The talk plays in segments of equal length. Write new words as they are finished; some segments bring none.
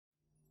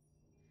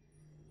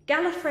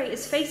Gallifrey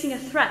is facing a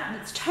threat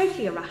that's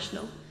totally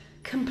irrational,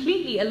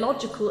 completely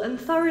illogical, and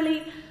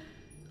thoroughly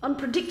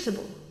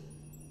unpredictable.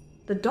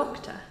 The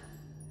Doctor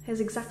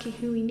is exactly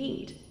who we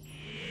need.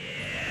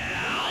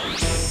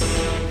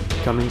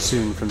 Coming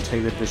soon from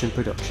Tailored Vision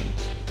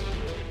Productions.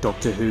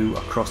 Doctor Who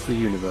Across the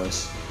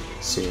Universe,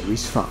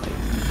 Series 5.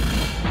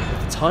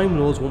 If the Time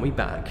Lords want me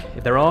back,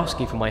 if they're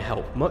asking for my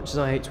help, much as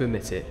I hate to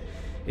admit it,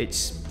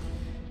 it's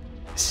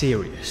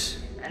serious.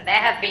 And there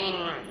have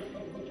been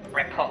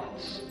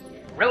reports,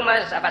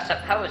 rumours of a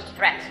supposed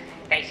threat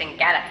facing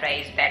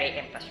Gallifrey's very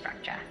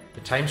infrastructure.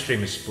 The time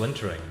stream is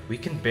splintering. We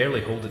can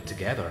barely hold it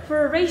together.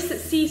 For a race that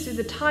sees through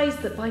the ties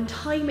that bind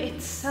time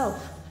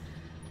itself,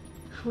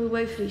 we're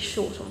woefully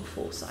short on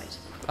foresight.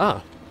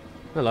 Ah,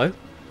 hello.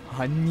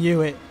 I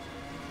knew it.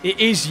 It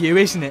is you,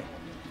 isn't it?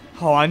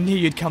 Oh, I knew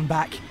you'd come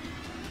back.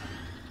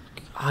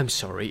 I'm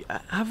sorry,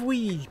 have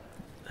we...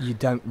 You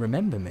don't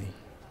remember me?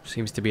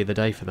 Seems to be the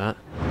day for that.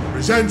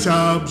 Present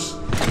arms!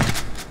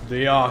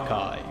 The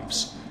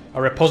Archives.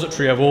 A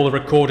repository of all the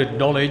recorded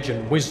knowledge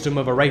and wisdom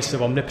of a race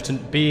of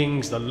omnipotent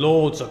beings, the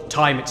Lords of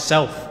Time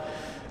itself.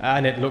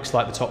 And it looks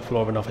like the top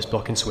floor of an office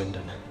block in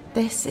Swindon.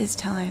 This is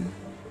time.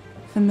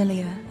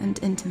 Familiar and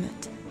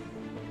intimate.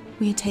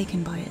 We are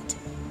taken by it.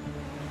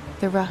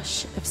 The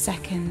rush of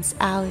seconds,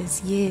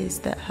 hours, years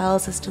that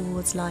hurls us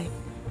towards life,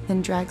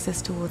 then drags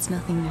us towards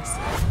nothingness.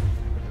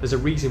 There's a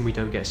reason we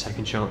don't get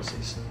second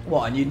chances.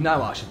 What, and you'd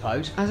know, I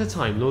suppose? As a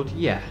Time Lord,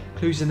 yeah,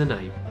 clues in the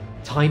name.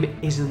 Time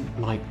isn't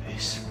like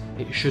this.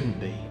 It shouldn't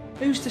be.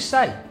 Who's to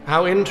say?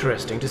 How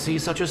interesting to see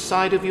such a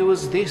side of you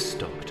as this,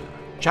 Doctor.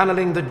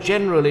 Channeling the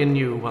general in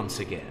you once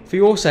again. For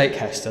your sake,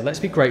 Hester, let's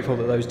be grateful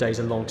that those days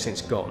are long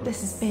since gone.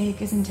 This is big,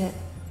 isn't it?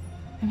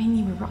 I mean,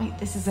 you were right,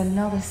 this is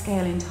another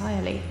scale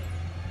entirely.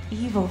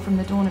 Evil from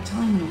the dawn of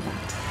time and all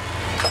that.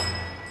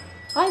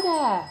 Hi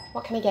there.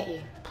 What can I get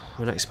you?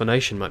 An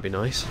explanation might be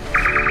nice.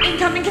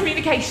 Incoming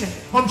communication.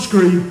 On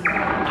screen.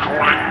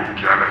 Calling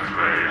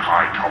Gallifrey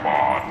High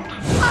Command.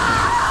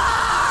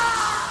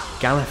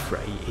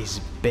 Gallifrey is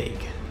big.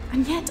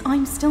 And yet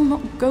I'm still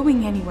not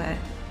going anywhere.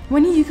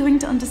 When are you going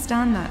to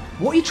understand that?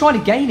 What are you trying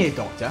to gain here,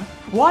 Doctor?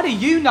 Why do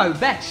you know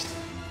best?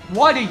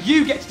 Why do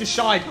you get to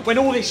decide when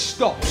all this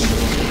stops?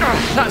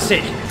 That's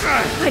it.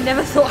 I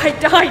never thought I'd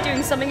die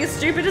doing something as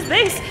stupid as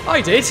this. I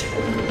did.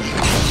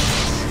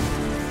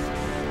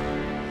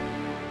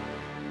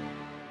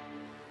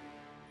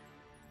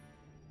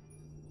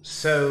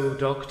 So,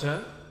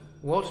 Doctor,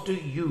 what do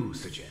you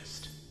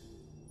suggest?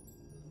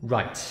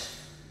 Right.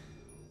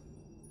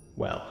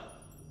 Well.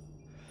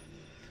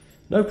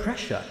 No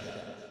pressure.